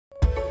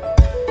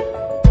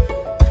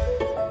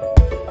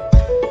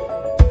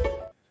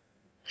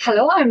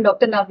Hello, I'm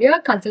Dr.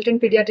 Navya,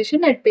 consultant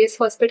pediatrician at Pace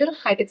Hospital,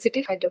 High-Tech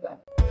City, Hyderabad.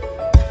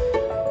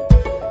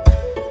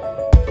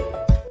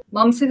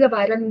 Mumps is a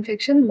viral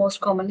infection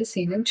most commonly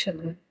seen in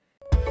children.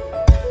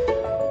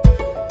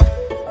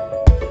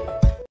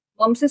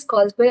 Mumps is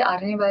caused by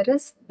RNA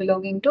virus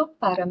belonging to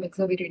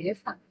Paramyxoviridae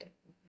family.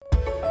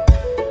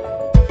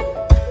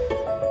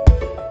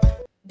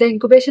 The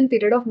incubation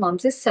period of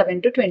mumps is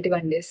 7 to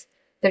 21 days.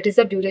 That is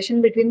the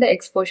duration between the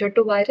exposure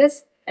to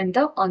virus and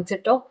the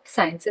onset of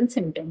signs and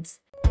symptoms.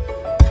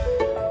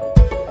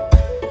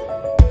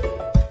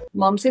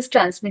 Mumps is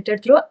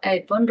transmitted through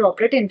airborne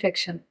droplet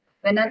infection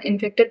when an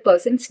infected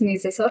person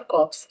sneezes or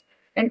coughs,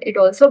 and it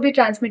also be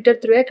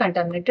transmitted through a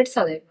contaminated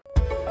saliva.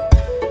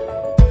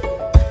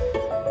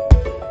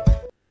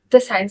 The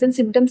signs and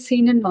symptoms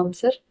seen in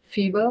mumps are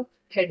fever,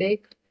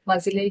 headache,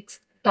 muscle aches,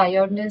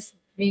 tiredness,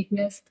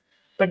 weakness,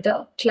 but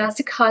the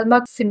classic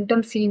hallmark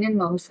symptoms seen in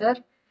mumps are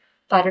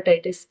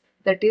parotitis,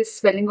 that is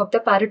swelling of the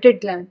parotid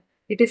gland.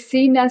 It is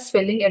seen as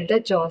swelling at the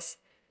jaws.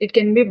 It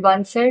can be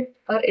one side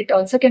or it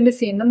also can be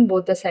seen on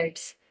both the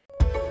sides.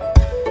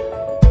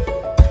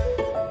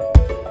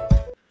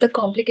 The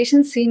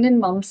complications seen in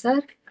mumps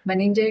are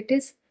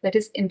meningitis, that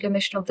is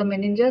inflammation of the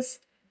meninges,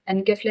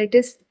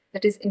 encephalitis,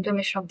 that is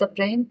inflammation of the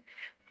brain,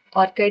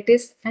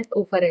 orchitis and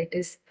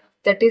oophoritis,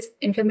 that is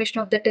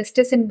inflammation of the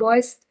testes in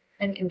boys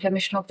and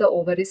inflammation of the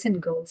ovaries in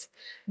girls.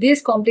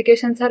 These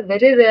complications are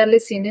very rarely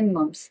seen in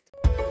mumps.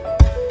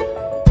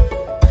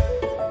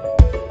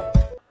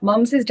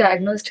 Mumps is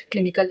diagnosed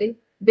clinically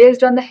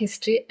based on the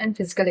history and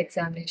physical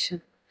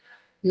examination.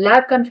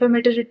 Lab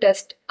confirmatory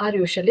tests are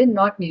usually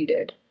not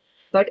needed,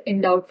 but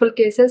in doubtful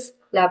cases,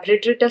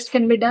 laboratory tests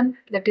can be done,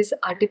 that is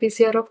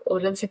RT-PCR of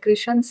oral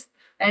secretions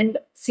and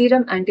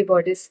serum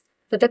antibodies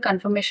for the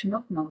confirmation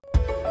of mumps.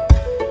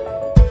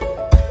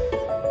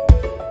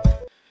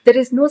 There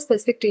is no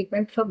specific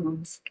treatment for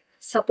mumps.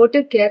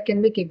 Supportive care can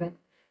be given,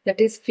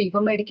 that is fever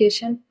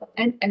medication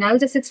and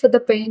analgesics for the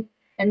pain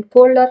and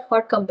cold or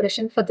hot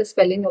compression for the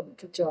swelling of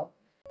the jaw.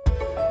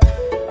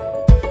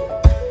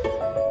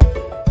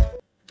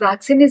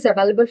 Vaccine is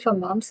available for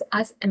mumps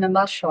as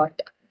MMR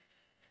shot.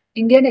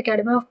 Indian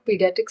Academy of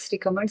Pediatrics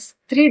recommends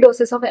 3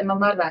 doses of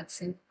MMR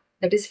vaccine.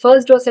 That is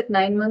first dose at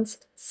 9 months,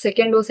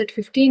 second dose at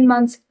 15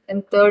 months,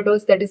 and third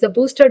dose, that is a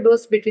booster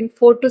dose between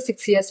 4 to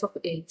 6 years of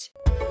age.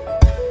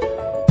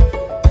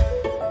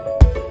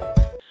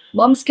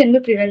 Mumps can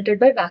be prevented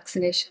by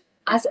vaccination.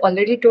 As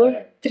already told,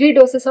 3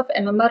 doses of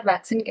MMR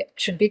vaccine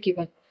should be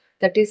given.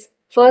 That is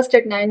first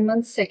at 9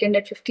 months, second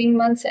at 15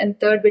 months, and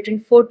third between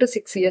 4 to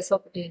 6 years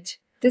of age.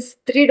 This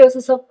 3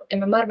 doses of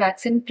MMR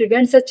vaccine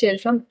prevents a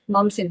child from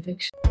mumps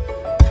infection.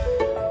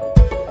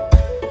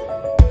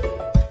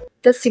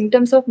 The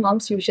symptoms of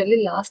mumps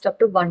usually last up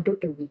to 1 to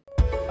 2 weeks.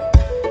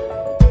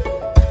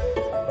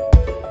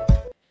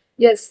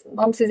 Yes,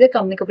 mumps is a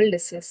communicable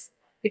disease.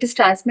 It is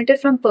transmitted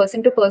from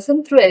person to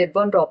person through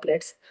airborne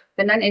droplets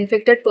when an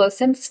infected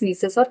person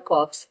sneezes or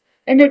coughs,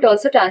 and it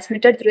also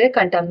transmitted through a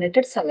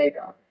contaminated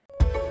saliva.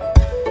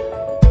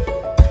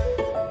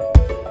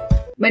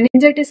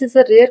 Meningitis is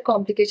a rare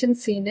complication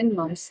seen in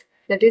mumps,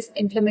 that is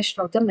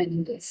inflammation of the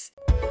meninges.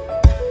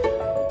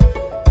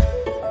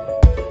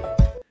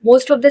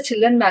 Most of the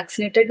children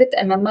vaccinated with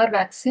MMR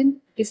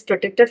vaccine is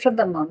protected from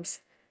the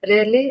mumps.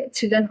 Rarely,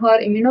 children who are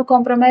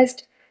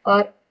immunocompromised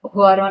or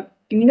who are on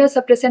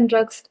immunosuppressant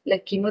drugs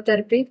like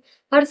chemotherapy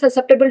are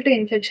susceptible to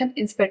infection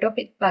in spite of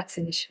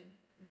vaccination.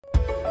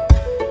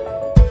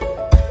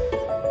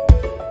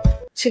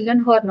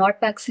 Children who are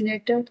not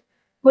vaccinated,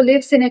 who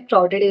lives in a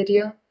crowded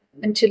area,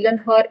 and children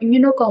who are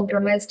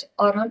immunocompromised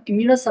or on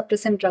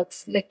immunosuppressant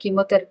drugs like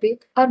chemotherapy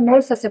are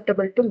more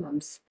susceptible to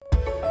mumps.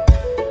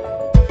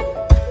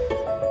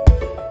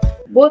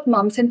 Both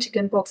mumps and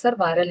chickenpox are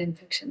viral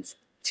infections.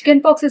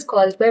 Chickenpox is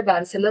caused by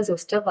varicella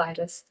zoster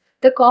virus.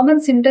 The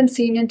common symptoms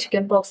seen in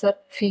chickenpox are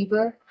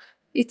fever,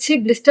 itchy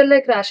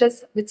blister-like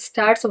rashes which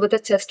starts over the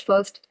chest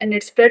first and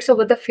it spreads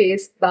over the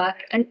face,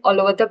 back and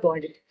all over the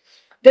body.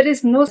 There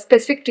is no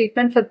specific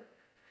treatment for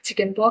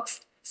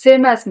chickenpox,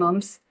 same as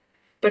mumps,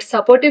 but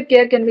supportive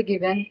care can be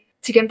given.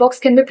 Chickenpox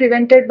can be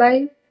prevented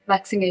by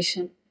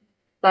vaccination.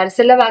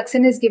 Varicella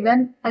vaccine is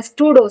given as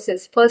 2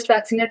 doses, first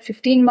vaccine at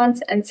 15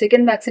 months and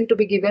second vaccine to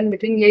be given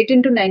between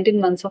 18 to 19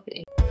 months of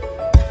age.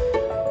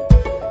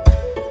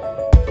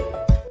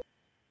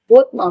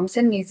 Both mumps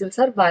and measles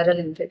are viral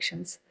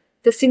infections.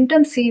 The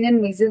symptoms seen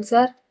in measles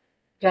are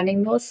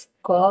running nose,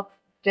 cough,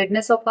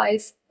 redness of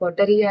eyes,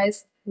 watery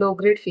eyes,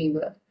 low-grade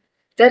fever.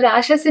 The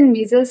rashes in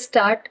measles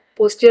start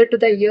posterior to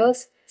the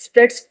ears,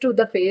 spreads to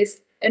the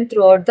face and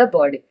throughout the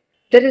body.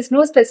 There is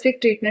no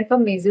specific treatment for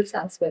measles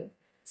as well.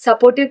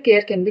 Supportive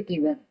care can be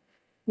given.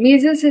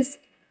 Measles is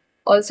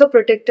also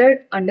protected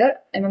under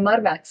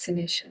MMR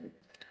vaccination.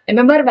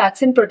 MMR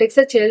vaccine protects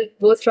a child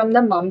both from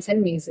the mumps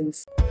and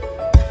measles.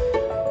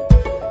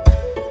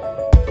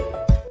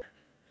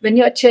 When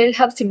your child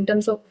has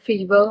symptoms of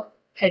fever,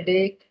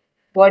 headache,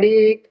 body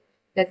ache,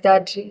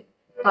 lethargy,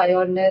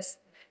 tiredness,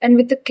 and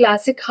with the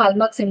classic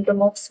hallmark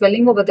symptom of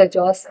swelling over the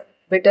jaws,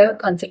 better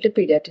consult a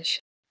pediatrician.